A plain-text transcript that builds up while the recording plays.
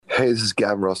Hey, this is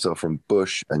Gavin Rossdale from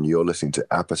Bush, and you're listening to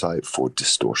Appetite for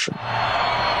Distortion. You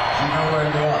know where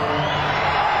you are.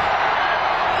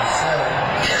 I said,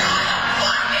 get out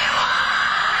where you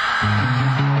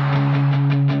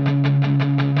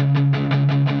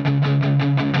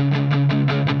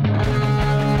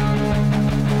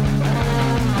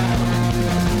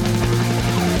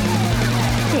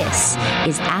are. This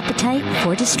is Appetite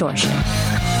for Distortion.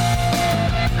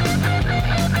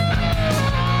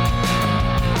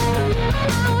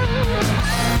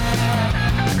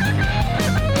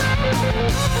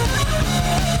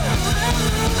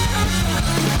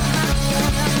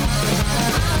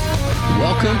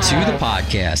 Welcome to the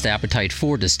podcast, Appetite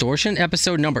for Distortion,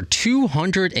 episode number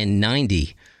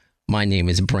 290. My name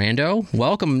is Brando.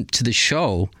 Welcome to the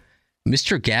show,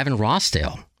 Mr. Gavin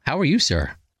Rossdale. How are you,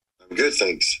 sir? I'm good,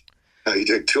 thanks. How are you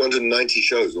doing? 290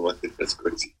 shows. That's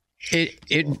crazy.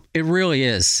 It really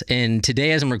is. And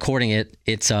today, as I'm recording it,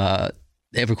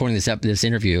 recording this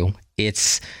interview,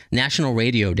 it's National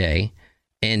Radio Day.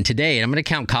 And today, and I'm going to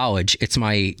count college, it's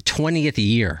my 20th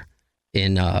year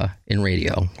in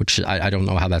radio, which I don't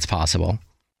know how that's possible.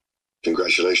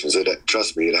 Congratulations.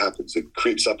 Trust me, it happens. It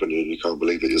creeps up on you and you can't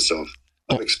believe it yourself.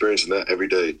 I'm experiencing that every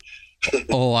day.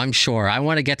 Oh, I'm sure. I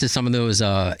want to get to some of those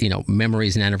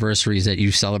memories and anniversaries that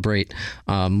you celebrate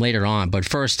later on. But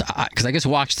first, because I just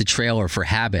watched the trailer for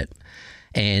Habit,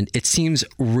 and it seems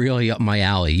really up my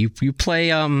alley. You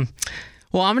play... well, I'm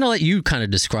going to let you kind of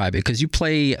describe it, because you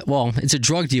play... Well, it's a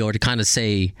drug dealer to kind of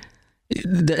say...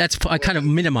 That's kind of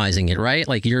minimizing it, right?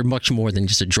 Like, you're much more than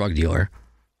just a drug dealer.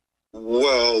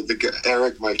 Well,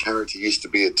 Eric, my character, used to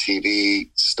be a TV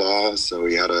star, so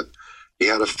he had a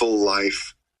full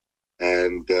life,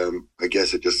 and I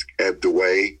guess it just ebbed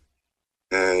away,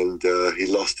 and he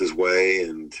lost his way,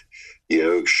 and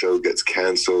show gets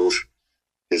cancelled,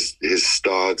 his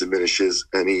star diminishes,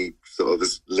 and he sort of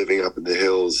is living up in the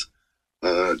hills,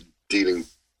 dealing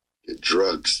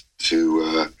drugs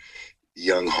to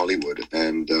young Hollywood,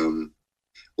 and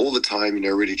all the time,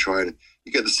 really trying.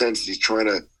 You get the sense that he's trying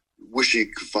to wish he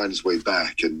could find his way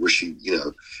back, and wish he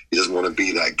doesn't want to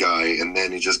be that guy, and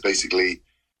then he just basically,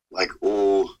 like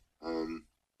all,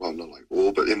 well, not like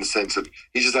all, but in the sense of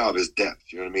he's just out of his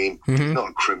depth. You know what I mean? Mm-hmm. He's not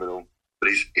a criminal, but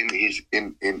he's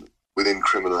in within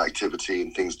criminal activity,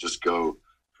 and things just go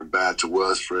from bad to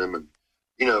worse for him, and.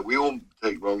 We all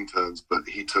take wrong turns, but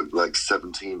he took like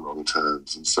 17 wrong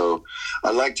turns. And so I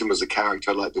liked him as a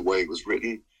character. I liked the way it was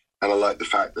written. And I liked the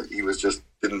fact that he was just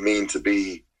didn't mean to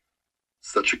be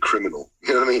such a criminal.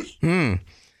 You know what I mean?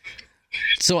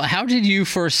 So how did you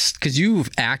first, because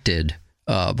you've acted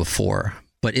before,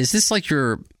 but is this like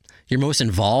your most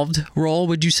involved role,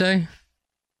 would you say?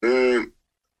 No.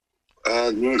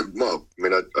 I mean,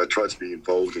 I try to be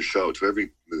involved and show up to every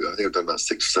movie. I think I've done about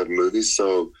 6 or 7 movies.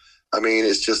 So, I mean,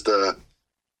 it's just,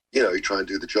 you try and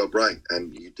do the job right,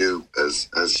 and you do as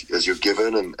you're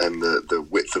given, and the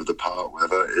width of the part,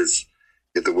 whatever, is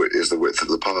the width of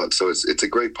the part. So it's a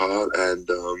great part, and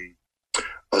I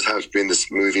was happy to be in this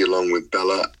movie along with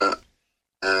Bella,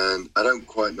 and I don't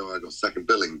quite know how I got second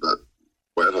billing, but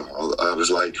whatever. I was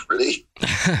like, really?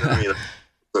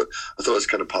 But I thought I was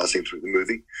kind of passing through the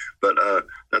movie, but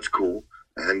that's cool.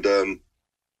 And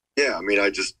yeah, I mean, I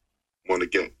just want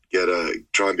to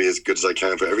try and be as good as I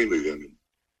can for every movie I'm in.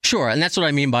 Sure, and that's what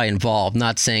I mean by involved.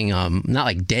 Not saying not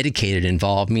like dedicated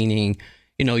involved, meaning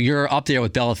you're up there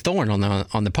with Bella Thorne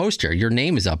on the poster. Your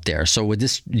name is up there. So do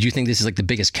you think this is like the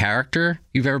biggest character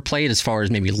you've ever played as far as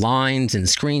maybe lines and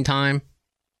screen time?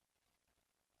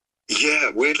 Yeah,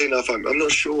 weirdly enough, I'm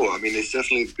not sure. I mean, it's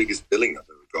definitely the biggest billing I've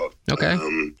ever got. Okay.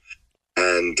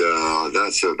 And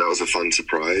that was a fun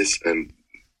surprise, and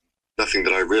nothing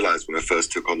that I realized when I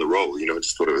first took on the role. I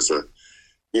just thought it was I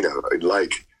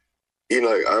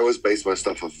always base my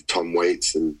stuff off of Tom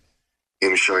Waits and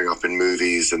him showing up in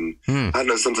movies, and I don't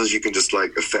know, sometimes you can just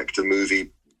like affect a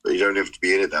movie, but you don't have to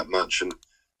be in it that much, and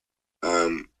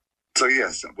so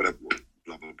yes, whatever,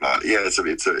 blah blah blah. Yeah, it's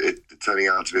turning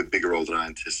out to be a bigger role than I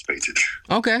anticipated.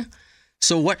 Okay.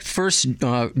 So what first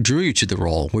drew you to the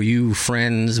role? Were you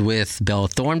friends with Bella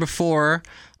Thorne before?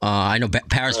 I know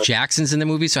Paris Jackson's in the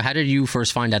movie. So how did you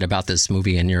first find out about this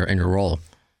movie and your role?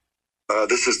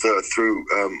 This is through,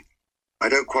 I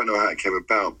don't quite know how it came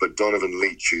about, but Donovan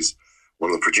Leitch, who's one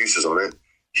of the producers on it,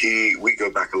 we go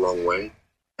back a long way.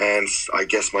 And I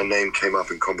guess my name came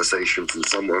up in conversation from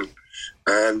someone.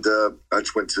 And I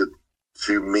just went to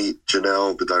meet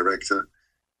Janelle, the director,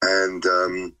 and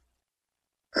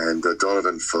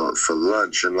Donovan for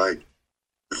lunch. And like,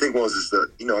 the thing is that,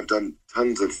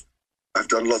 I've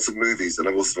done lots of movies, and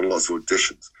I've also done lots of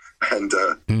auditions. And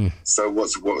so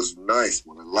what was nice,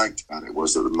 what I liked about it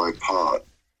was that my part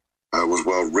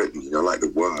well written, I like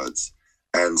the words.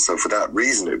 And so for that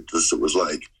reason, it was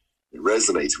like, it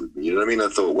resonated with me. You know what I mean? I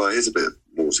thought, well, here's a bit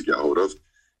more to get hold of.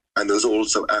 And there was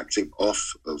also acting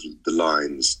off of the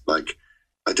lines. Like,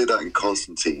 I did that in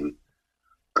Constantine,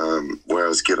 where I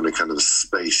was given a kind of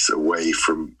space away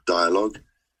from dialogue.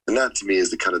 And that, to me,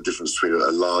 is the kind of difference between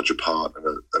a larger part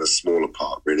and a smaller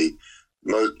part, really.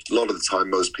 A lot of the time,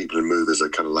 most people in movies are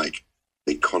kind of like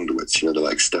big conduits. They're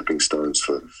like stepping stones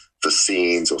for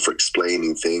scenes or for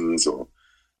explaining things or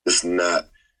this and that.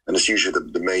 And it's usually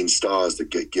the main stars that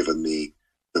get given the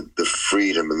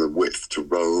freedom and the width to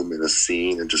roam in a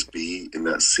scene and just be in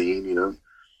that scene,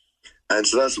 And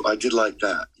so I did like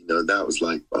that, that was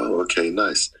like, oh, okay,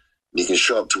 nice. And you can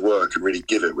show up to work and really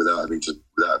give it without having to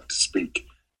speak.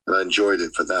 And I enjoyed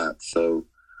it for that. So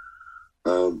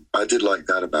I did like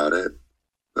that about it.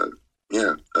 But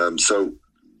yeah. So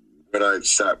when I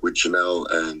sat with Janelle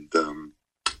and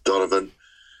Donovan,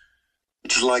 I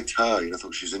just liked her. I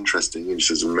thought she was interesting and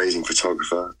she's an amazing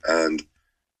photographer. And,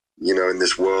 in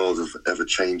this world of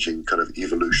ever-changing kind of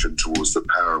evolution towards the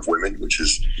power of women, which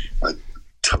is, I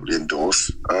totally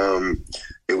endorse.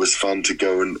 It was fun to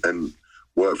go and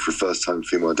work for a first-time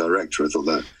female director. I thought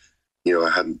that, I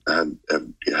hadn't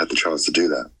had the chance to do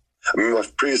that. I mean, my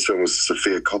previous film was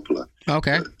Sofia Coppola.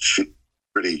 Okay. She's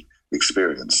pretty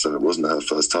experienced, so it wasn't her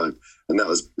first time. And that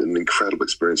was an incredible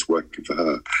experience working for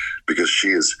her because she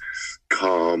is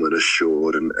calm and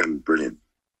assured and brilliant.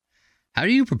 How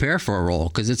do you prepare for a role?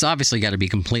 Because it's obviously got to be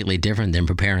completely different than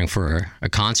preparing for a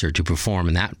concert to perform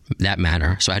in that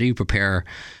manner. So how do you prepare,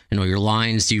 your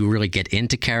lines? Do you really get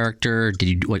into character?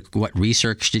 What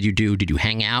research did you do? Did you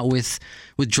hang out with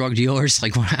drug dealers?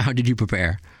 Like, how did you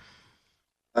prepare?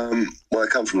 Well, I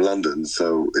come from London,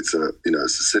 so it's a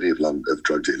city of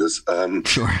drug dealers.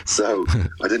 Sure. So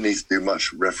I didn't need to do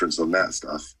much reference on that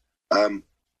stuff.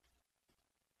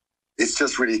 It's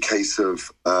just really a case of,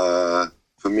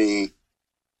 for me,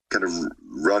 kind of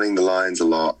running the lines a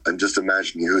lot and just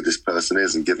imagining who this person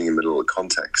is and giving him a little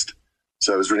context.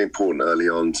 So it was really important early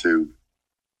on to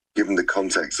give him the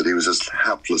context that he was just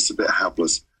a bit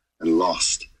helpless and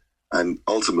lost and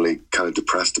ultimately kind of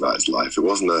depressed about his life. It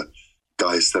wasn't a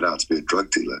guy set out to be a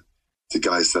drug dealer. It's a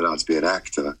guy set out to be an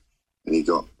actor, and he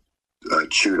got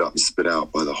chewed up and spit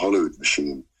out by the Hollywood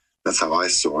machine. That's how I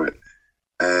saw it.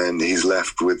 And he's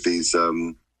left with these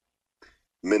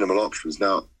minimal options.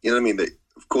 Now, you know what I mean?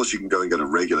 Of course, you can go and get a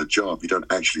regular job. You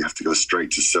don't actually have to go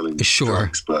straight to selling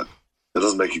drugs, but that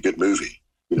doesn't make a good movie.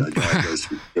 A guy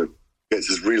gets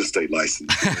his real estate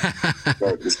license.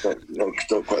 It's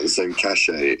not quite the same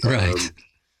cachet. Right.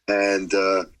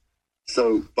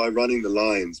 So by running the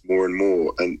lines more and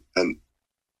more, and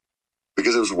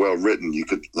because it was well written, you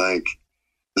could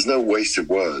there's no wasted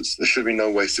words. There should be no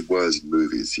wasted words in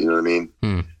movies. You know what I mean?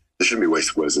 There shouldn't be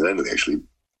wasted words in anything, actually.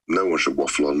 No one should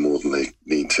waffle on more than they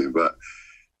need to. But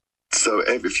so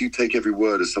if you take every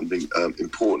word as something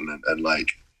important and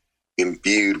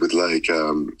imbued with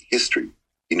history,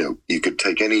 you could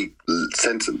take any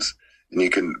sentence and you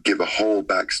can give a whole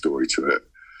backstory to it.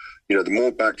 The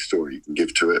more backstory you can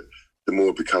give to it, the more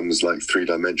it becomes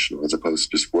three-dimensional as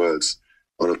opposed to just words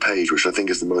on a page, which I think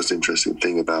is the most interesting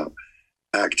thing about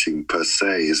acting per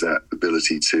se, is that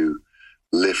ability to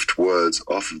lift words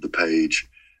off of the page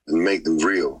and make them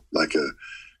real, like a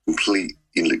complete,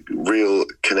 real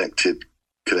connective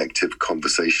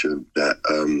conversation that,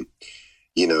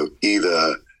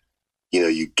 either,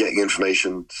 you're getting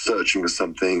information, searching for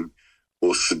something,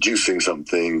 or seducing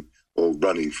something, or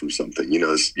running from something.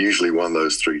 It's usually one of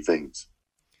those three things.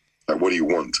 What do you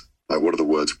want? What do the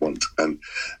words want? And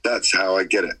that's how I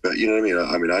get it. But you know what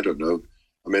I mean? I don't know.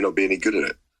 I may not be any good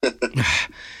at it.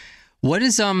 What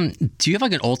is, do you have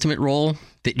an ultimate role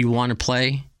that you want to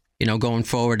play, going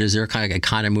forward? Is there a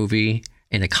kind of movie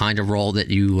and a kind of role that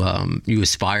you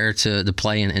aspire to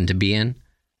play and to be in?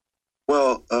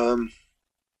 Well,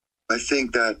 I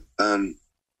think that I'm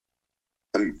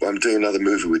doing another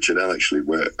movie with Janelle, actually,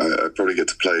 where I probably get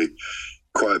to play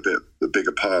quite a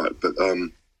bigger part. But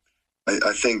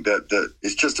I think that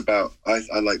it's just about,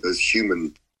 I like those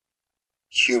human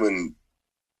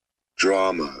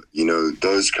drama,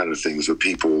 those kind of things where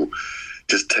people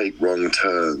just take wrong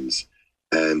turns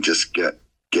and just get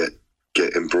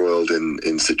embroiled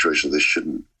in situations they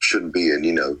shouldn't be in,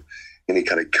 any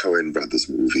kind of Coen brothers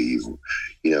movie,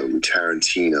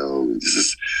 Tarantino. This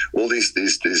is all these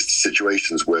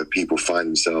situations where people find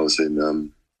themselves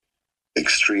in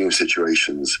extreme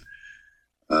situations,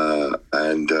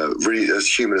 and really as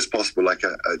human as possible.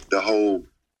 The whole,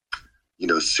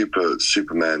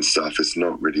 Superman stuff. It's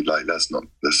not really like, that's not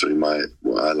necessarily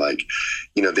what I like.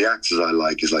 The actors I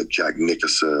like is like Jack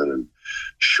Nicholson and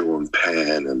Sean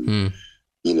Penn and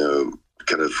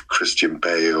kind of Christian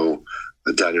Bale,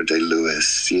 Daniel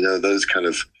Day-Lewis. Those kind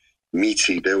of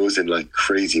meaty. They're always in like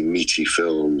crazy meaty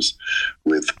films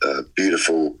with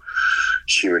beautiful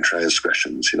human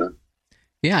transgressions.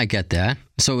 Yeah, I get that.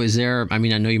 So is there, I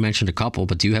know you mentioned a couple,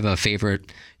 but do you have a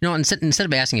favorite, instead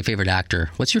of asking a favorite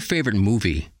actor, what's your favorite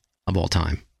movie of all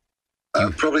time?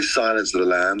 Probably Silence of the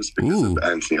Lambs, because of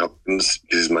Anthony Hopkins.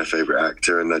 He's my favorite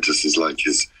actor, and that just is like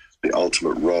the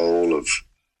ultimate role of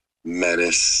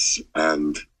menace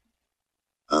and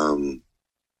kind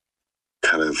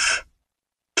of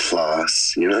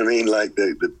class. You know what I mean? Like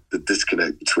the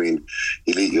disconnect between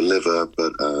he'll eat your liver,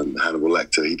 but Hannibal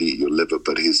Lecter, he'd eat your liver,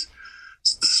 but he's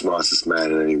the smartest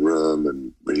man in any room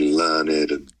and really learned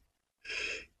and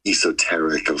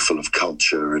esoteric and full of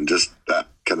culture, and just that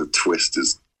kind of twist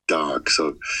is dark.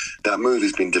 So that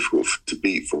movie's been difficult to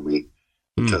beat for me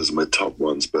in terms of my top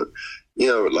ones. But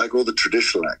like all the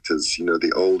traditional actors,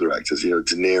 the older actors, De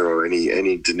Niro,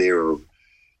 any De Niro,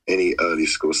 any early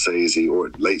Scorsese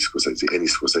or late Scorsese, any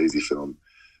Scorsese film,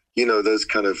 those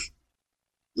kind of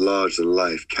larger than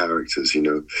life characters.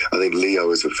 I think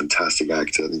Leo is a fantastic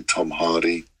actor. I think Tom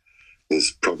Hardy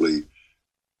is probably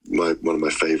one of my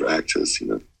favorite actors.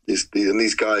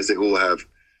 These guys, they all have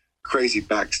crazy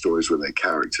backstories with their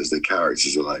characters. Their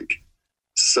characters are like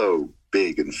so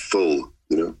big and full.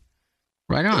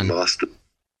 Right on. Master.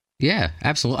 Yeah,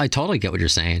 absolutely. I totally get what you're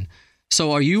saying.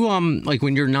 So are you like,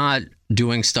 when you're not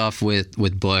doing stuff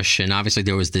with Bush, and obviously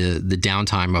there was the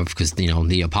downtime of, because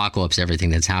the apocalypse, everything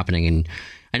that's happening, and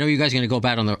I know you guys are going to go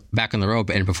back on the road.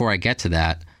 And before I get to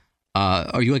that,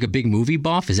 are you like a big movie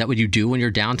buff? Is that what you do when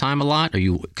you're downtime a lot? Are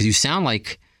you, because you sound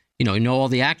like you know all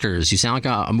the actors. You sound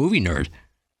like a movie nerd.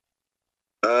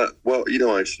 Well,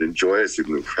 I just enjoy it. It's an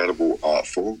incredible art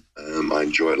form. I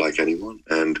enjoy it like anyone,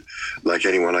 and like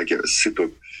anyone, I get super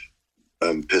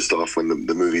pissed off when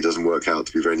the movie doesn't work out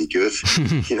to be very good.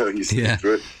 And you see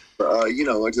through it. But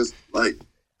I just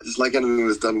like anything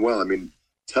that's done well.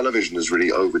 Television has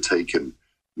really overtaken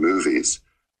movies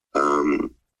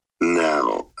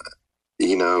now.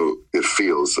 It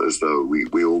feels as though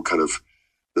we all kind of,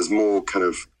 there's more kind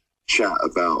of chat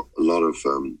about a lot of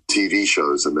TV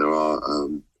shows than there are,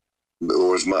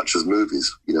 or as much as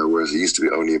movies. Whereas it used to be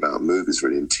only about movies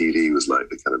really, and TV was like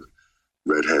the kind of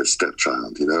redhead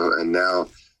stepchild. And now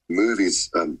movies,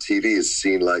 TV is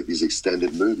seen like these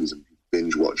extended movies and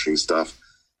binge watching stuff.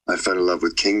 I fell in love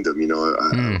with Kingdom.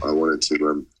 I wanted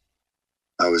to.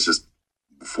 I was just,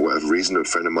 for whatever reason, a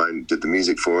friend of mine did the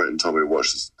music for it and told me to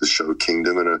watch the show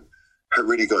Kingdom, and I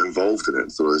really got involved in it. I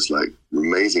thought it was like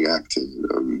amazing acting,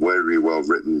 very well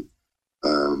written.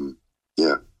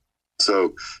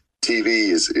 So TV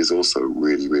is also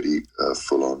really, really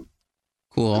full on.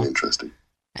 Cool. And interesting.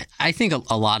 I think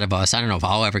a lot of us, I don't know if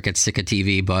I'll ever get sick of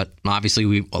TV, but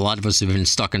obviously a lot of us have been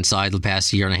stuck inside the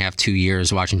past year and a half, 2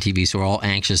 years watching TV. So we're all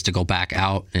anxious to go back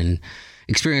out and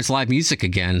experience live music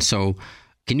again. So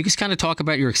can you just kind of talk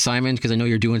about your excitement? Because I know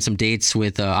you're doing some dates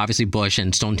with obviously Bush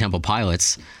and Stone Temple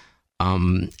Pilots.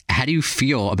 How do you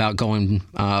feel about going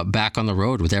back on the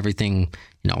road with everything?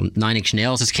 Nine Inch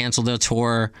Nails has canceled their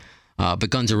tour, but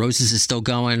Guns N' Roses is still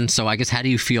going. So I guess, how do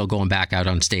you feel going back out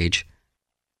on stage?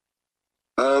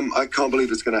 I can't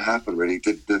believe it's going to happen, really.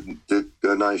 Did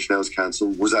Nine Inch Nails cancel?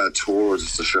 Was that a tour or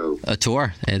just a show? A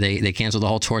tour. They canceled the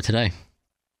whole tour today.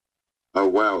 Oh,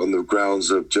 wow. On the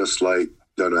grounds of just like,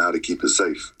 don't know how to keep it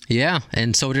safe. Yeah,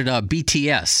 and so did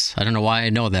BTS. I don't know why I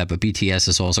know that, but BTS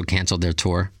has also canceled their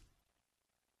tour.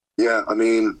 Yeah,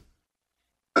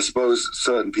 I suppose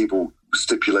certain people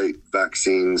stipulate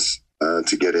vaccines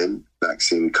to get in,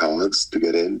 vaccine cards to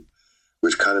get in,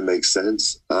 which kind of makes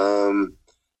sense.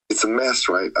 It's a mess,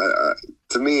 right?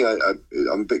 To me,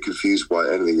 I'm a bit confused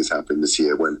why anything is happening this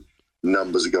year when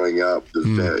numbers are going up,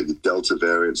 the Delta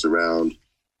variant's around.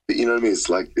 But you know what I mean? It's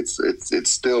like it's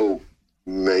still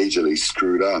majorly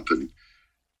screwed up, and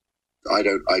I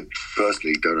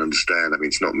personally don't understand.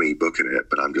 It's not me booking it,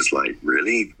 but I'm just like,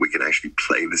 really? We can actually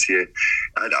play this year?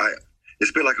 It's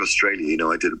a bit like Australia,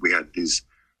 we had these,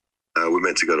 we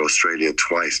meant to go to Australia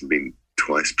twice and been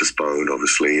twice postponed,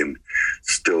 obviously, and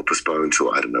still postponed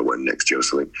till I don't know when, next year or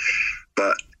something.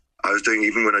 But I was doing,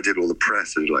 even when I did all the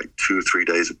press, I did like 2-3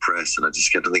 days of press, and I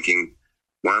just kept thinking,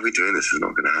 why are we doing this? It's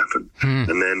not going to happen.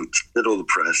 And then did all the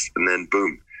press, and then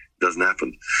boom, it doesn't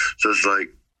happen. So it's like,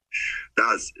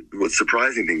 that's what's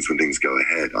surprising things when things go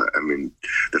ahead.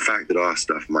 The fact that our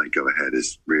stuff might go ahead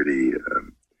is really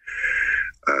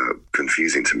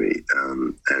confusing to me.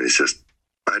 And it's just,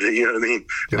 I You know what I mean?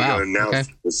 We're Wow, going to announce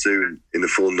it soon in the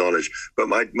full knowledge. But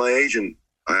my agent,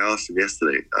 I asked him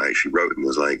yesterday, I actually wrote him,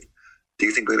 was like, do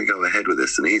you think we're going to go ahead with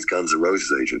this? And he's Guns N'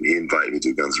 Roses agent. He invited me to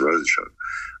a Guns N' Roses show.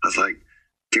 I was like,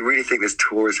 do you really think this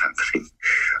tour is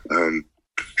happening?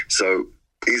 So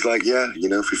he's like, yeah,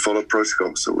 if we follow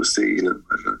protocol, so we'll see, I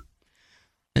don't know.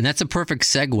 And that's a perfect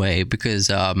segue because,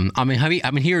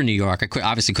 I'm here in New York. I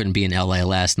obviously couldn't be in LA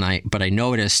last night, but I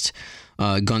noticed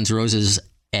Guns N' Roses,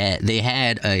 they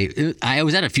had I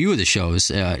was at a few of the shows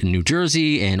in New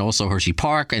Jersey and also Hershey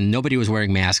Park, and nobody was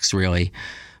wearing masks really.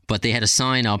 But they had a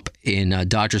sign up in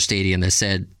Dodger Stadium that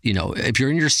said, if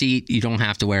you're in your seat, you don't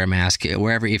have to wear a mask.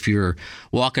 Wherever, if you're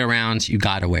walking around, you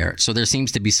got to wear it. So there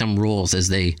seems to be some rules as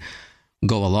they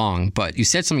go along. But you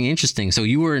said something interesting. So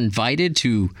you were invited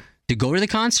to go to the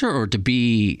concert or to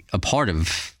be a part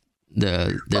of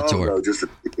the tour? No, just a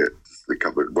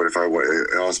couple. What if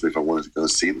asked me if I wanted to go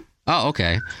see them? Oh,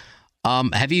 okay.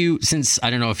 Have you, since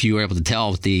I don't know if you were able to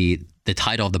tell the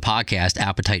title of the podcast,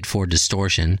 Appetite for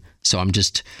Distortion. So I'm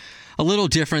just a little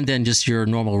different than just your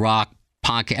normal rock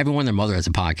podcast. Everyone and their mother has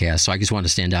a podcast. So I just wanted to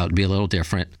stand out and be a little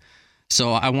different.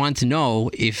 So I wanted to know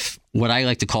if what I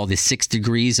like to call the 6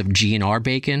 degrees of GNR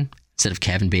Bacon, instead of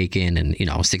Kevin Bacon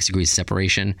and, 6 degrees of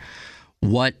separation,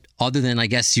 what, other than, I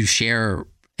guess, you share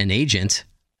an agent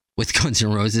with Guns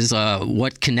N' Roses,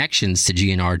 what connections to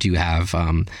GNR do you have?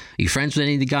 Are you friends with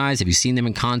any of the guys? Have you seen them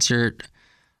in concert?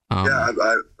 Yeah,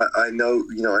 I know,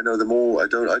 I know them all. I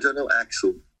don't know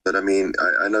Axl, but I mean,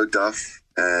 I know Duff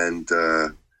and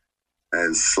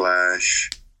Slash,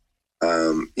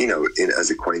 as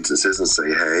acquaintances and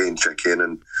say hey and check in.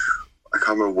 And I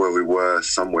can't remember where we were,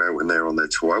 somewhere when they were on their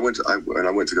tour. I went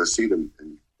to go see them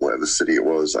in whatever city it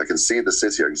was. I can see the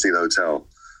city, I can see the hotel,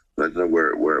 but I don't know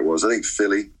where it was. I think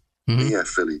Philly. Mm-hmm. Yeah,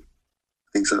 Philly. I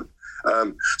think so.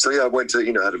 So yeah, I went to,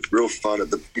 had a real fun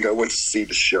at went to see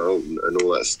the show and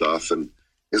all that stuff. And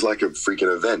it's like a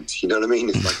freaking event. You know what I mean?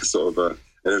 It's like a sort of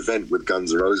an event with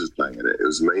Guns N' Roses playing in it. It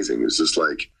was amazing. It was just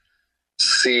like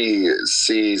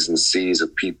seas and seas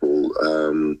of people,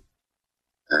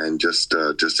 and just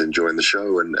enjoying the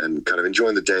show and kind of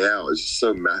enjoying the day out. It's just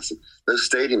so massive. Those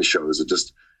stadium shows are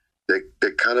just,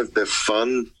 they're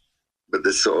fun, but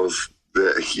they're sort of,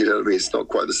 you know what I mean? It's not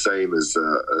quite the same as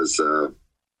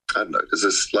I don't know, it's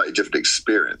a slightly different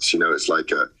experience. It's like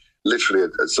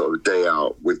literally a sort of day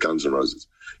out with Guns N' Roses.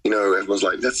 Everyone's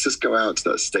like, let's just go out to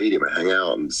that stadium and hang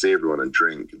out and see everyone and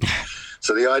drink.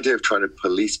 So the idea of trying to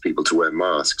police people to wear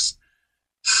masks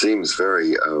seems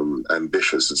very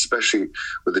ambitious, especially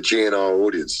with the GNR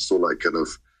audience. It's all like kind of,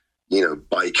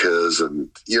 bikers and,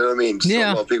 you know what I mean? Just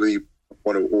a lot of people you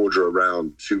want to order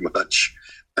around too much.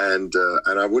 And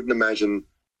I'd imagine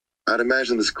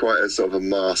there's quite a sort of a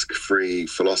mask-free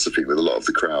philosophy with a lot of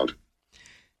the crowd.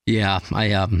 Yeah,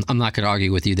 I'm not going to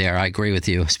argue with you there. I agree with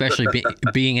you, especially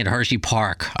being at Hershey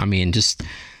Park. I mean, just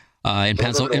in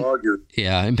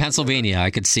Pennsylvania,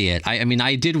 I could see it.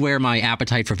 I did wear my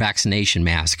Appetite for Vaccination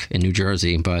mask in New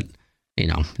Jersey, but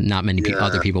not many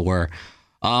other people were.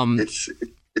 It's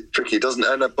tricky. It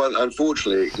doesn't, but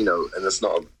unfortunately, and it's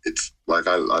not. It's like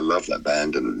I love that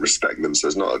band and respect them, so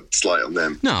it's not a slight on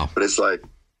them. No, but it's like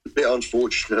a bit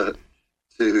unfortunate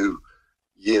to,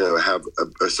 have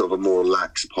a sort of a more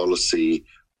lax policy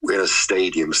in a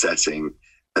stadium setting,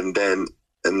 and then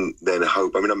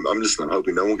hope. I mean, I'm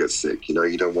hoping no one gets sick.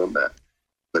 You don't want that,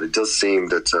 but it does seem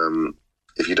that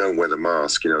if you don't wear the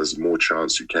mask, there's more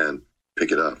chance you can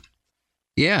pick it up.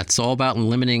 Yeah, it's all about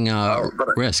limiting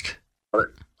risk.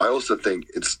 I also think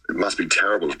it must be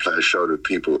terrible to play a show to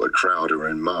a crowd who are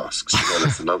in masks.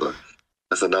 That's another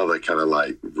kind of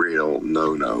like real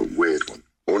no, weird one.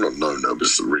 Or not no, but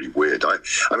it's really weird. I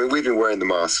mean, we've been wearing the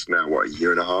masks now, a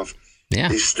year and a half? Yeah.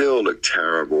 They still look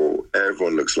terrible.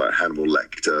 Everyone looks like Hannibal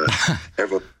Lecter.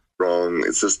 Everyone's wrong.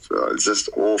 It's just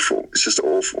awful. It's just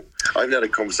awful. I've had a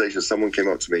conversation. Someone came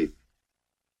up to me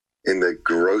in the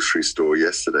grocery store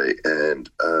yesterday, and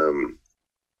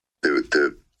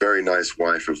the very nice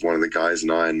wife of one of the guys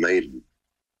in Iron Maiden.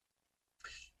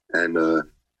 And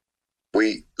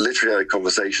we literally had a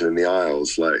conversation in the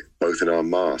aisles, like both in our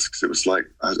masks. It was like,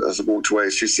 as I walked away,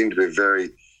 she seemed to be a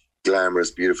very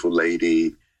glamorous, beautiful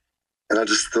lady. And I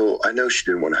just thought, I know she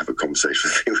didn't want to have a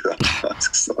conversation with me with our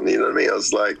masks on. You know what I mean? I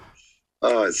was like,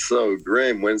 oh, it's so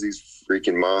grim. When's these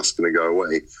freaking masks going to go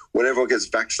away? When everyone gets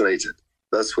vaccinated,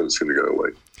 that's when it's going to go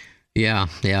away. Yeah.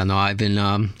 No, I've been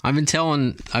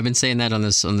saying that on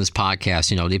this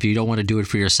podcast. If you don't want to do it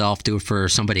for yourself, do it for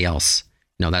somebody else.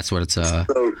 That's what it's. I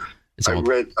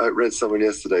read someone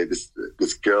yesterday.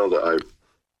 This girl that I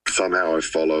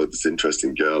followed. This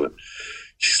interesting girl, and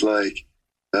she's like,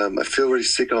 I feel really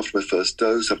sick after my first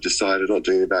dose. I've decided not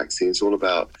doing the vaccine. It's all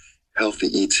about healthy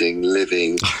eating,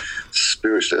 living,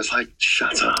 spiritually. It's like,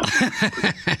 shut up.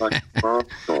 Put my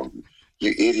mask on,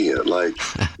 you idiot. Like,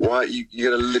 why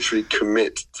you're going to literally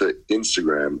commit to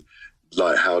Instagram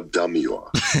like how dumb you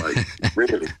are. Like,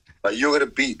 really? Like, you're going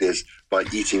to beat this by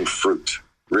eating fruit.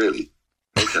 Really?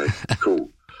 Okay, cool.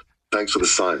 Thanks for the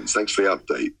science. Thanks for the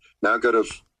update. Now go to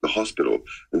the hospital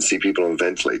and see people on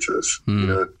ventilators. You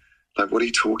know, like, what are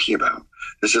you talking about?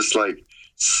 It's just like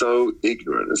so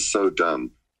ignorant. It's so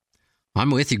dumb. I'm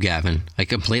with you, Gavin, like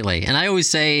completely. And I always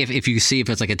say if you see if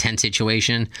it's like a tense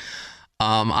situation,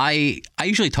 I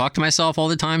usually talk to myself all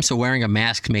the time. So wearing a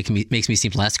mask makes me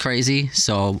seem less crazy.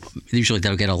 So usually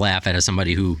they'll get a laugh out of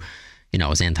somebody who, you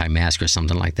know, is anti-mask or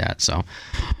something like that. So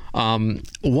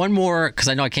one more, because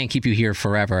I know I can't keep you here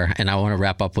forever, and I want to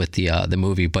wrap up with the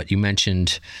movie. But you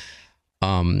mentioned,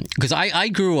 because I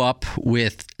grew up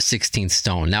with 16th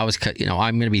Stone. That was, you know,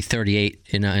 I'm going to be 38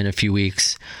 in a few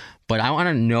weeks. But I want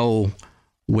to know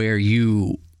where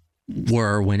you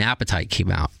were when Appetite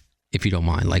came out, if you don't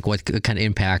mind. Like, what kind of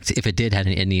impact, if it did have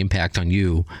any impact on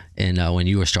you, and when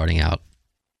you were starting out.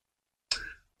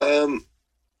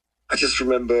 I just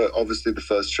remember, obviously, the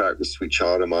first track was Sweet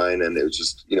Child of Mine, and it was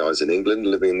just, you know, I was in England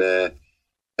living there,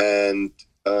 and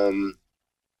I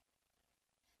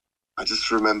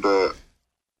just remember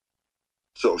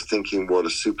sort of thinking what a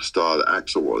superstar that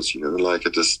Axl was, you know, like I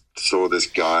just saw this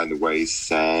guy and the way he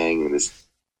sang and this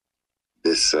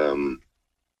I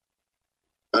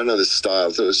don't know, this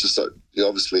style. So it was just like,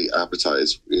 obviously Appetite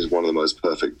is one of the most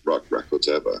perfect rock records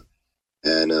ever.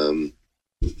 And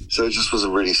so it just was a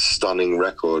really stunning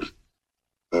record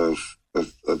of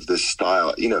this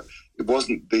style. You know, it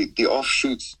wasn't the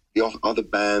offshoots, the other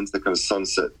bands, the kind of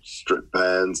Sunset Strip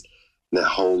bands, their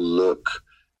whole look,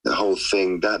 the whole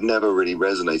thing, that never really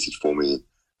resonated for me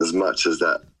as much as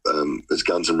that as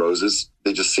Guns N' Roses.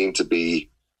 They just seemed to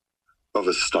be of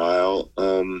a style,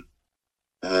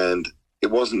 and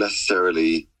it wasn't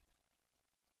necessarily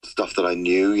stuff that I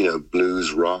knew, you know,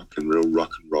 blues rock and real rock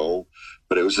and roll,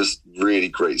 but it was just really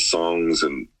great songs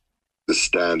and the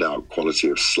standout quality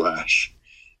of Slash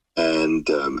and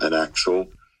Axl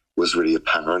was really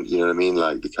apparent, you know what I mean?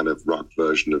 Like the kind of rock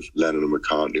version of Lennon and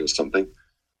McCartney or something.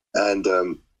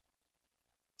 And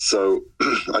so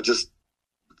I just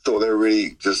thought they were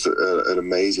really just an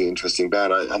amazing, interesting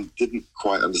band. I didn't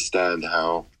quite understand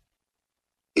how,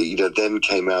 you know, then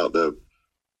came out the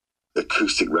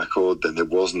acoustic record, then there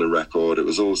wasn't a record. It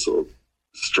was all sort of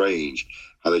strange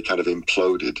how they kind of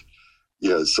imploded, you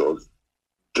know, sort of,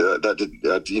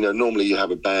 you know, normally you have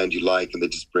a band you like and they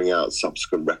just bring out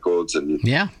subsequent records and,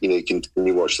 you know, you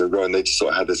continue watching them grow, and they just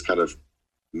sort of had this kind of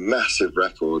massive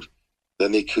record,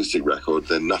 then the acoustic record,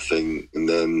 then nothing, and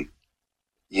then,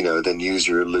 you know, then Use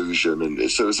Your Illusion.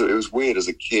 And so it was weird as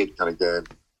a kid kind of going,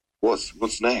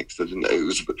 what's next? I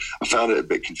found it a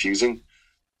bit confusing.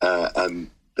 And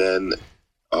then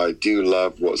I do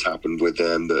love what's happened with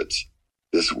them, that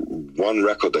this one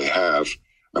record they have,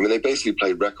 I mean, they basically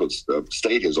played records,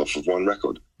 stadiums off of one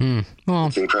record. Well,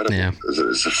 it's incredible. Yeah.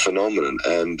 It's a phenomenon.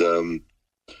 And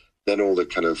then all the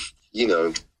kind of, you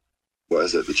know, what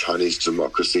is it, the Chinese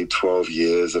Democracy, 12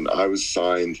 years, and I was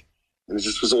signed. And it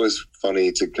just was always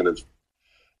funny to kind of,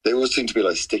 they always seem to be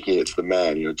like sticking it to the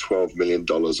man, you know, $12 million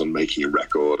on making a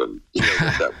record. And, you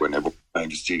know, that whenever we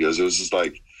went to studios, it was just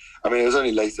like, I mean, it was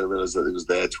only later I realized that it was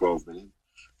their 12 million.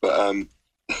 But,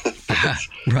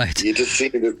 right. You just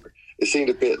it seemed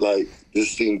a bit like,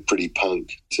 this seemed pretty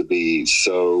punk to be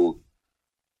so,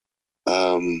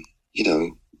 you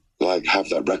know, like have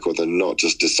that record and not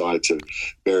just decide to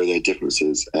bury their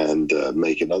differences and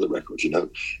make another record, you know.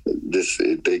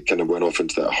 They kind of went off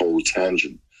into that whole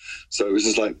tangent. So it was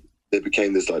just like, they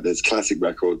became this classic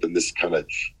record, then this kind of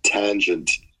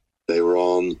tangent they were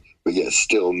on, but yet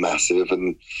still massive.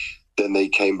 And then they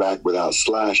came back without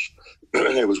Slash.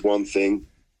 It was one thing.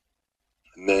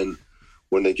 And then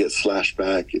when they get Slash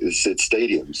back, it's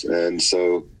stadiums. And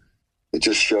so it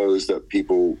just shows that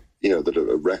people, you know, that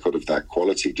a record of that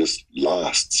quality just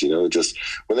lasts, you know, just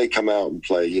when they come out and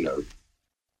play, you know,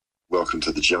 Welcome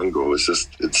to the Jungle, it's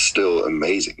still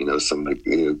amazing, you know, some of the,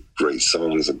 you know, great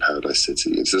songs in Paradise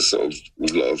City. It's just sort of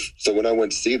love. So when I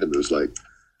went to see them, it was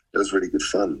really good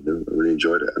fun. You know, I really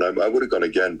enjoyed it. And I would have gone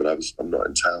again, but I'm not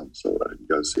in town, so I didn't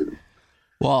go see them.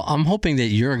 Well, I'm hoping that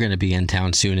you're going to be in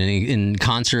town soon. And in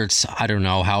concerts, I don't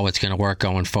know how it's going to work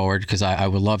going forward, because I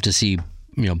would love to see,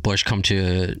 you know, Bush come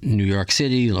to New York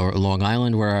City or Long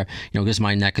Island, where, you know, this is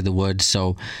my neck of the woods.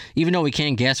 So even though we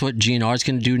can't guess what GNR is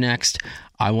going to do next,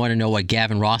 I want to know what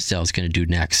Gavin Rossdale is going to do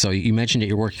next. So you mentioned that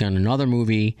you're working on another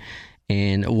movie,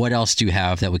 And what else do you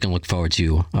have that we can look forward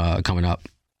to coming up?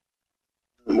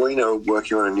 Well,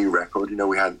 working on a new record.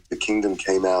 We had The Kingdom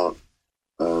came out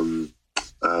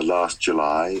last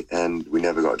July, and we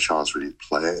never got a chance really to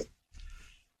play it.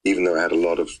 Even though it had a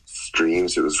lot of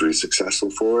streams, it was really successful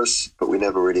for us, but we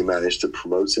never really managed to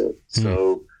promote it.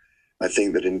 So I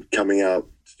think that in coming out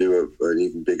to do an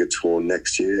even bigger tour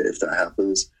next year, if that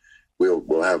happens,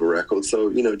 we'll have a record.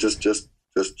 So, just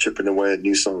chipping away at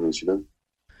new songs,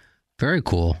 Very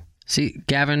cool. See,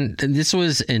 Gavin, this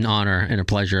was an honor and a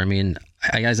pleasure. I mean,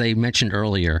 as I mentioned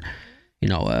earlier,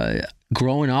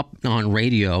 growing up on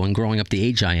radio and growing up the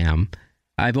age I am,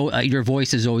 your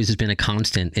voice has always been a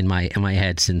constant in my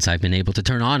head since I've been able to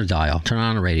turn on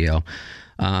a radio.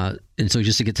 And so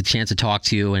just to get the chance to talk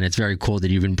to you, and it's very cool that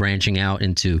you've been branching out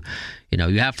into,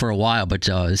 you have for a while, but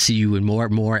see you in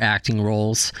more acting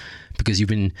roles, because you've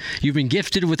been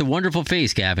gifted with a wonderful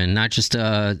face, Gavin, not just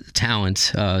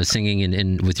talent, singing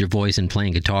and with your voice and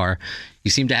playing guitar.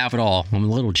 You seem to have it all. I'm a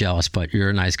little jealous, but you're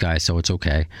a nice guy, so it's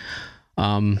okay.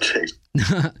 Thank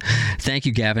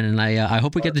you, Gavin, and I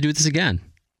hope we get to do this again.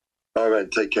 All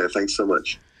right, take care. Thanks so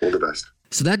much. All the best.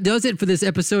 So that does it for this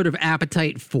episode of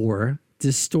Appetite for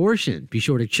Distortion. Be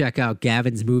sure to check out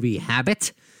Gavin's movie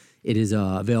Habit. It is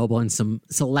available in some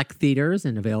select theaters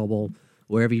and available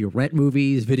wherever you rent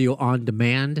movies, video on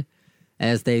demand,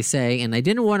 as they say. And I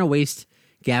didn't want to waste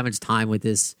Gavin's time with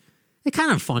this kind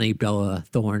of funny Bella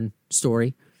Thorne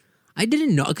story. I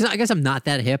didn't know, because I guess I'm not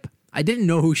that hip. I didn't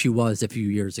know who she was a few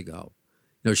years ago.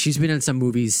 She's been in some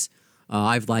movies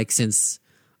I've liked since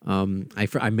I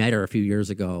met her a few years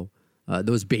ago.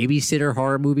 Those babysitter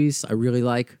horror movies I really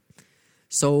like.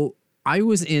 So I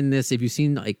was in this. If you've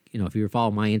seen, if you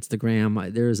follow my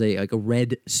Instagram, there's a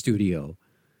red studio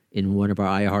in one of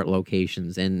our iHeart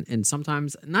locations, and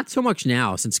sometimes, not so much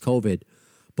now since COVID,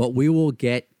 but we will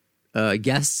get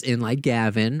guests in like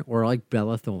Gavin or like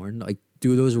Bella Thorne,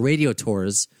 do those radio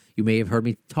tours you may have heard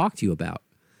me talk to you about.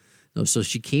 So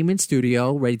she came in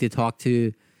studio ready to talk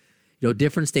to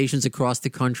different stations across the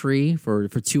country for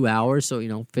 2 hours.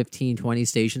 So, 15, 20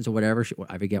 stations or whatever.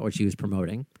 I forget what she was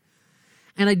promoting.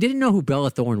 And I didn't know who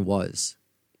Bella Thorne was.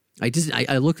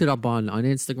 I looked it up on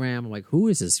Instagram. I'm like, who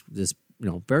is this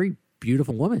very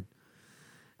beautiful woman?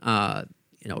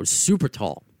 Super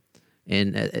tall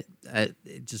and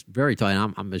just very tall.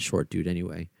 And I'm a short dude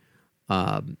anyway.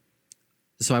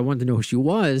 So I wanted to know who she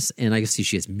was. And I see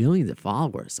she has millions of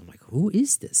followers. I'm like, who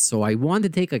is this? So I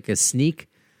wanted to take a sneak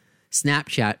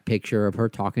Snapchat picture of her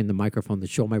talking to the microphone to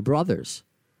show my brothers,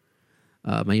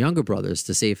 my younger brothers,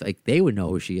 to see if they would know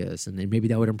who she is, and then maybe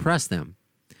that would impress them.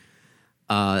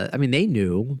 They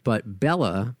knew, but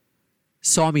Bella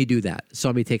saw me do that,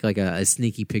 saw me take a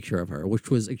sneaky picture of her, which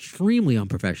was extremely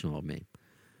unprofessional of me.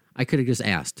 I could have just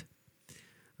asked.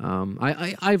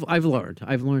 I've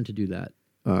learned to do that,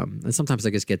 and sometimes I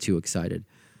just get too excited.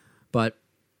 But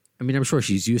I'm sure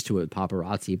she's used to it with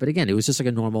paparazzi. But again, it was just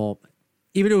a normal.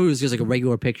 Even though it was just a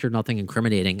regular picture, nothing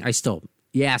incriminating,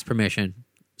 you asked permission.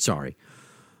 Sorry.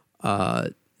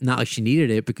 Not like she needed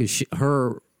it, because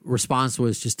her response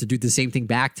was just to do the same thing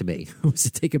back to me. It was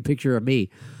to take a picture of me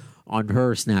on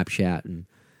her Snapchat. And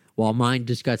while mine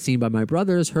just got seen by my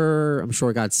brothers, I'm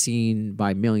sure got seen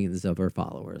by millions of her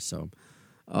followers. So,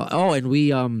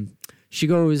 she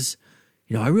goes,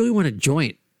 I really want a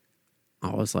joint.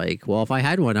 I was like, well, if I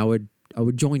had one, I would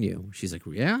join you. She's like,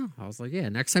 yeah? I was like, yeah,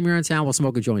 next time you're in town, we'll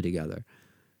smoke a joint together.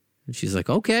 And she's like,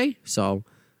 okay. So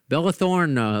Bella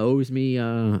Thorne owes me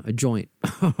a joint.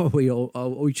 We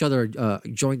owe each other a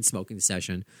joint smoking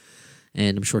session.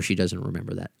 And I'm sure she doesn't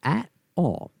remember that at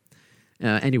all.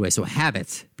 Anyway, so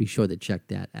Habit, be sure to check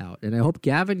that out. And I hope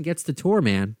Gavin gets the tour,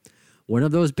 man. One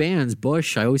of those bands,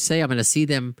 Bush, I always say I'm going to see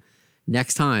them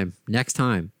next time.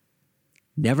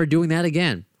 Never doing that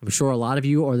again. I'm sure a lot of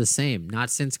you are the same. Not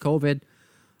since COVID.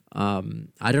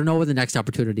 I don't know what the next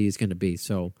opportunity is going to be.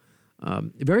 So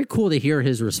very cool to hear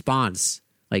his response.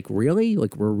 Really?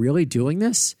 We're really doing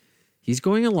this? He's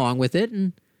going along with it.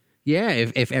 And yeah,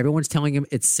 if everyone's telling him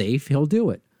it's safe, he'll do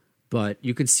it. But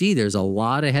you can see there's a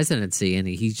lot of hesitancy, and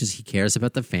he cares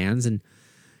about the fans, and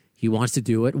he wants to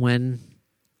do it when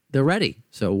they're ready.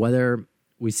 So whether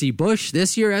we see Bush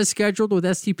this year as scheduled with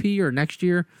STP or next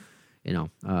year,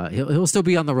 he'll still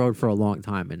be on the road for a long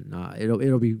time, and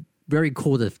it'll be very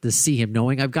cool to see him,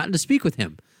 knowing I've gotten to speak with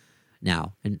him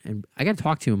now, and I got to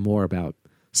talk to him more about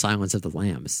Silence of the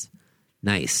Lambs.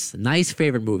 Nice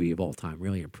favorite movie of all time.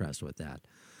 Really impressed with that.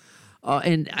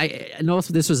 And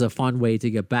also this was a fun way to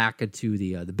get back into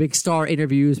the big star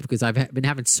interviews, because I've been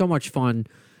having so much fun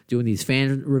doing these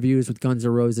fan reviews with Guns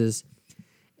N' Roses,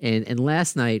 and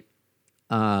last night.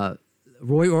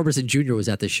 Roy Orbison Jr. was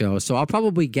at the show, so I'll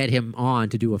probably get him on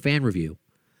to do a fan review.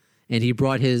 And he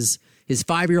brought his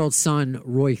 5-year-old son,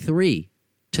 Roy 3,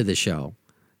 to the show.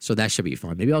 So that should be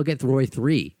fun. Maybe I'll get Roy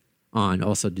 3 on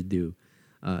also to do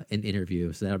an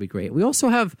interview. So that'll be great. We also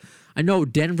have, I know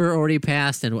Denver already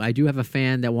passed, and I do have a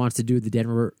fan that wants to do the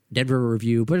Denver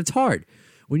review, but it's hard.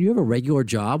 When you have a regular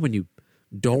job, when you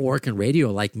don't work in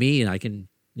radio like me, and I can,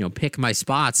 pick my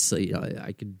spots, so,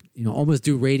 I could, almost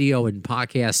do radio and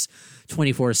podcasts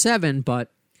 24/7,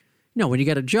 but, when you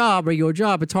get a job, regular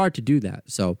job, it's hard to do that.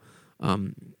 So,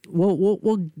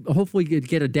 we'll hopefully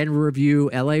get a Denver review,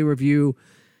 LA review,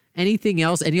 anything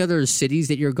else, any other cities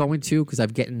that you're going to, because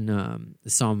I'm getting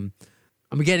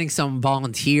some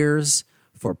volunteers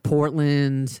for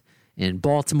Portland and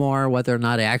Baltimore, whether or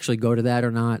not I actually go to that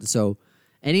or not. So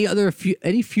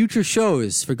any future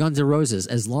shows for Guns N' Roses,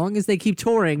 as long as they keep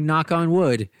touring, knock on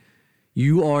wood,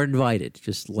 you are invited.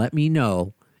 Just let me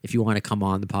know if you want to come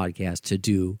on the podcast to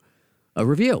do a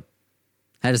review.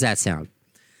 How does that sound?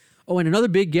 Oh, and another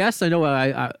big guest. I know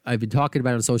I've been talking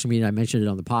about it on social media. I mentioned it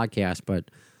on the podcast,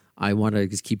 but I want to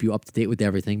just keep you up to date with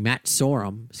everything. Matt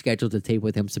Sorum, scheduled to tape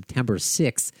with him September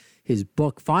 6th. His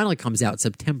book finally comes out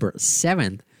September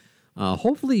 7th.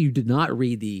 Hopefully you did not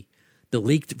read the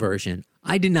leaked version.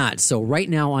 I did not. So right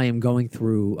now I am going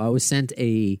through, I was sent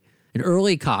an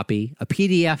early copy, a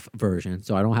PDF version,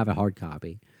 so I don't have a hard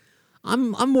copy.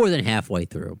 I'm more than halfway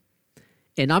through,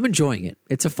 and I'm enjoying it.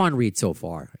 It's a fun read so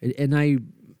far. And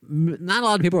not a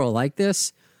lot of people are like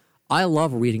this. I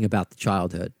love reading about the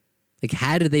childhood. Like,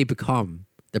 how did they become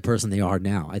the person they are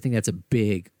now? I think that's a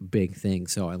big, big thing.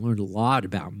 So I learned a lot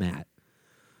about Matt.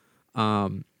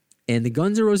 And the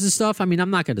Guns N' Roses stuff, I'm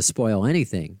not going to spoil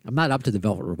anything. I'm not up to the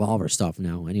Velvet Revolver stuff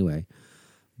now anyway.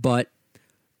 But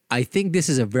I think this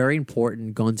is a very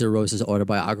important Guns N' Roses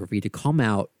autobiography to come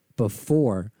out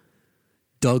before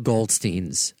Doug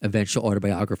Goldstein's eventual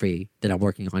autobiography that I'm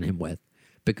working on him with.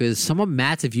 Because some of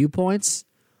Matt's viewpoints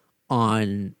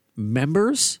on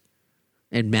members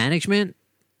and management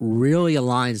really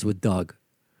aligns with Doug.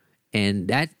 And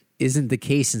that isn't the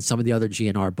case in some of the other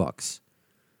GNR books.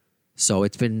 So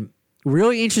it's been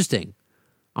really interesting.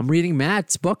 I'm reading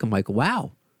Matt's book. I'm like,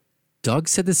 wow, Doug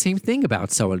said the same thing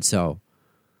about so-and-so.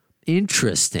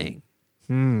 Interesting.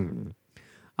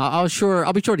 I'll be sure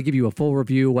to give you a full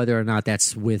review, whether or not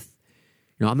that's with,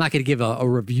 I'm not going to give a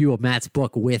review of Matt's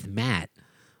book with Matt,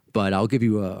 but I'll give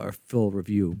you a full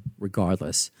review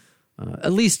regardless.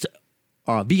 At least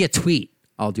via tweet,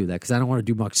 I'll do that because I don't want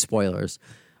to do much spoilers.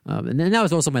 And then that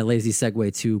was also my lazy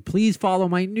segue to please follow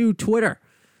my new Twitter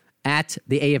at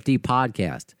the AFD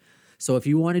Podcast. So if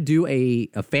you want to do a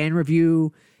fan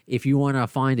review, if you want to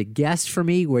find a guest for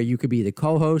me where you could be the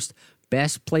co-host,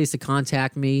 best place to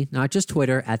contact me, not just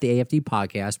Twitter at the AFD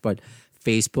Podcast, but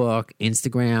Facebook,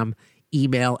 Instagram,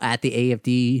 email at the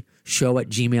AFD show at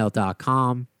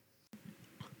gmail.com.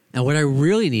 And what I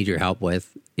really need your help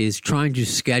with is trying to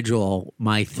schedule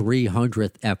my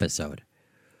 300th episode.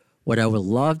 What I would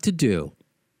love to do,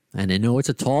 and I know it's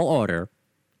a tall order,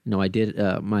 I did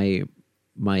my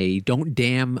Don't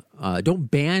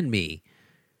Ban Me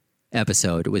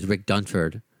episode with Rick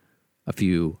Dunford a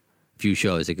few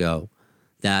shows ago,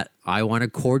 that I want to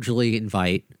cordially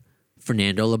invite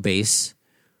Fernando LaBase,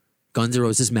 Guns N'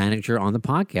 Roses manager, on the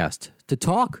podcast to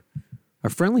talk, a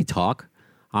friendly talk.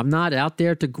 I'm not out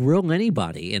there to grill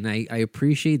anybody, and I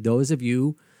appreciate those of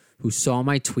you who saw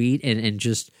my tweet and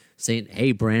just saying,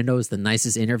 hey, Brando's the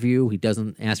nicest interview. He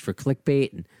doesn't ask for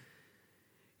clickbait. And,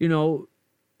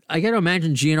 I got to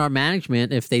imagine GNR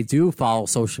management, if they do follow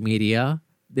social media,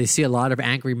 they see a lot of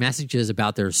angry messages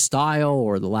about their style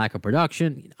or the lack of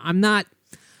production. I'm not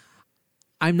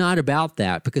about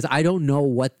that because I don't know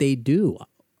what they do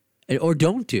or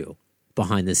don't do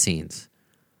behind the scenes.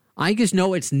 I just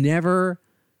know it's never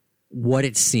what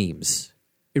it seems.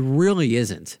 It really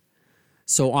isn't.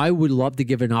 So I would love to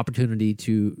give an opportunity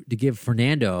to give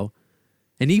Fernando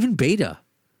and even Beta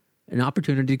an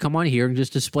opportunity to come on here and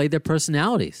just display their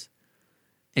personalities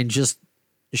and just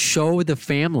show the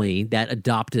family that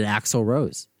adopted Axl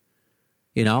Rose.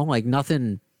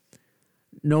 Nothing,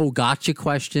 no gotcha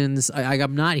questions.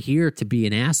 I'm not here to be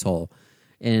an asshole.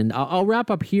 And I'll wrap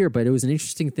up here, but it was an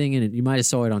interesting thing, and you might have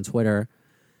saw it on Twitter.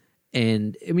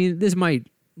 And, this might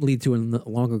lead to a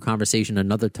longer conversation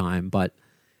another time, but,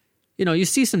 you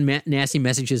see some nasty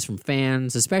messages from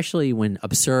fans, especially when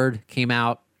Absurd came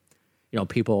out.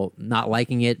 People not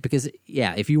liking it because,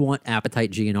 if you want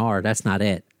Appetite GNR, that's not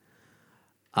it.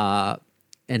 And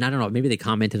I don't know, maybe they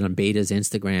commented on Beta's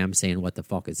Instagram saying, what the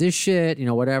fuck is this shit?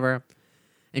 Whatever.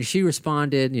 And she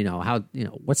responded,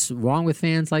 what's wrong with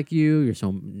fans like you? You're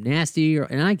so nasty.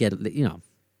 And I get it,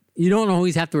 You don't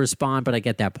always have to respond, but I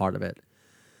get that part of it.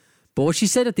 But what she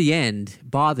said at the end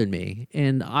bothered me,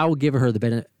 and I will give her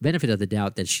the benefit of the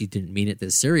doubt that she didn't mean it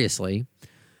this seriously,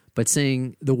 but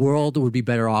saying the world would be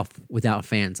better off without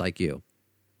fans like you.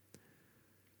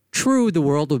 True, the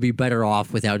world would be better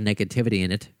off without negativity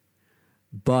in it,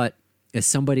 but as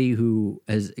somebody who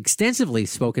has extensively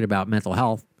spoken about mental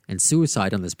health and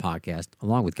suicide on this podcast,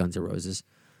 along with Guns N' Roses,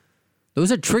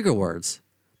 those are trigger words.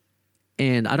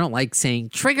 And I don't like saying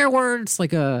trigger words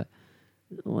like a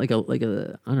I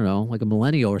don't know, like a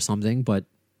millennial or something, but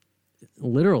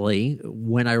literally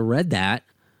when I read that,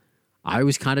 I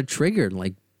was kind of triggered.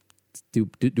 Like, do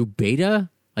Beta,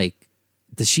 like,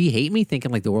 does she hate me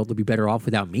thinking like the world would be better off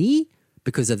without me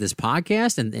because of this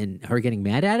podcast and her getting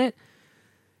mad at it?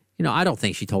 You know, I don't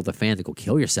think she told the fan to go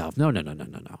kill yourself. No.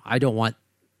 I don't want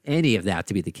any of that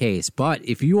to be the case. But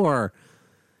if you are,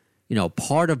 you know,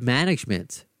 part of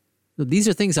management, these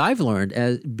are things I've learned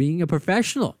as being a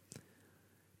professional.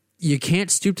 You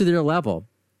can't stoop to their level.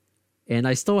 And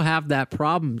I still have that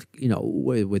problem, you know,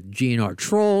 with GNR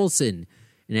trolls and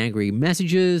angry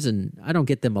messages, and I don't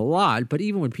get them a lot, but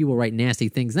even when people write nasty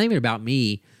things, not even about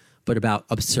me, but about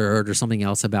Absurd or something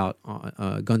else about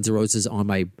Guns N' Roses on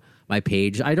my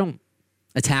page, I don't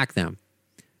attack them.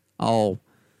 I'll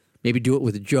maybe do it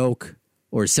with a joke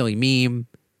or a silly meme,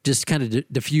 just kind of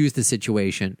diffuse the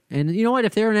situation. And you know what?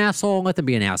 If they're an asshole, let them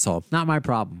be an asshole. Not my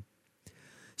problem.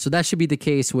 So that should be the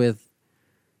case with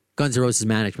Guns N' Roses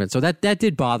management. So that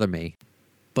did bother me.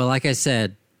 But like I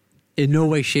said, in no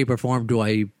way, shape, or form do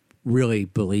I really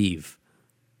believe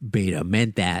Beta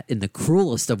meant that in the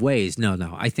cruelest of ways. No.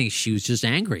 I think she was just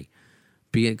angry.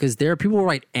 Because there are people who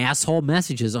write asshole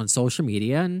messages on social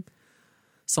media, and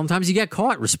sometimes you get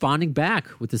caught responding back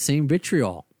with the same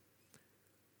vitriol.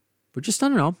 But just, I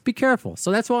don't know, be careful.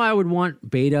 So that's why I would want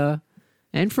Beta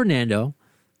and Fernando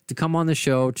to come on the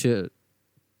show to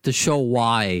show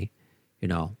why, you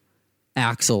know,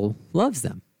 Axl loves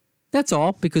them. That's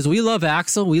all, because we love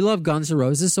Axl, we love Guns N'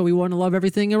 Roses, so we want to love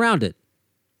everything around it.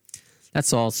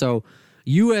 That's all. So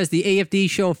you as the AFD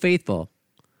show faithful,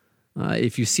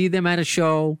 if you see them at a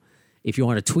show, if you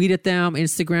want to tweet at them,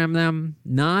 Instagram them,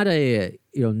 not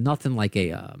nothing like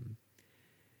a,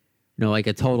 like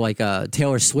a total, like a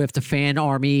Taylor Swift fan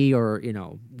army or,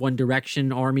 One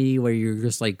Direction army where you're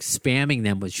just like spamming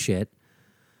them with shit.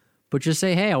 But just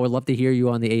say, hey, I would love to hear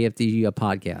you on the AFD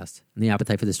podcast, and the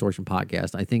Appetite for Distortion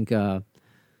podcast. I think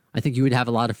you would have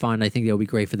a lot of fun. I think that would be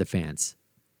great for the fans.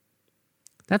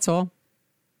 That's all.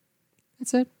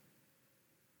 That's it.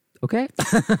 Okay?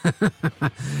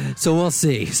 So we'll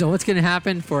see. So what's going to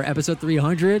happen for episode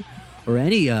 300 or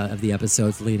any of the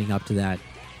episodes leading up to that?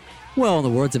 Well, in the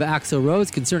words of Axl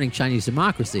Rose concerning Chinese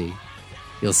democracy,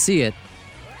 you'll see it,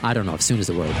 I don't know, as soon as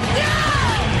the word.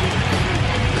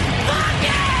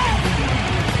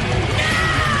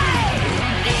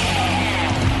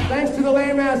 Thanks to the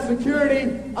lame-ass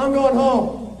security, I'm going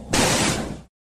home.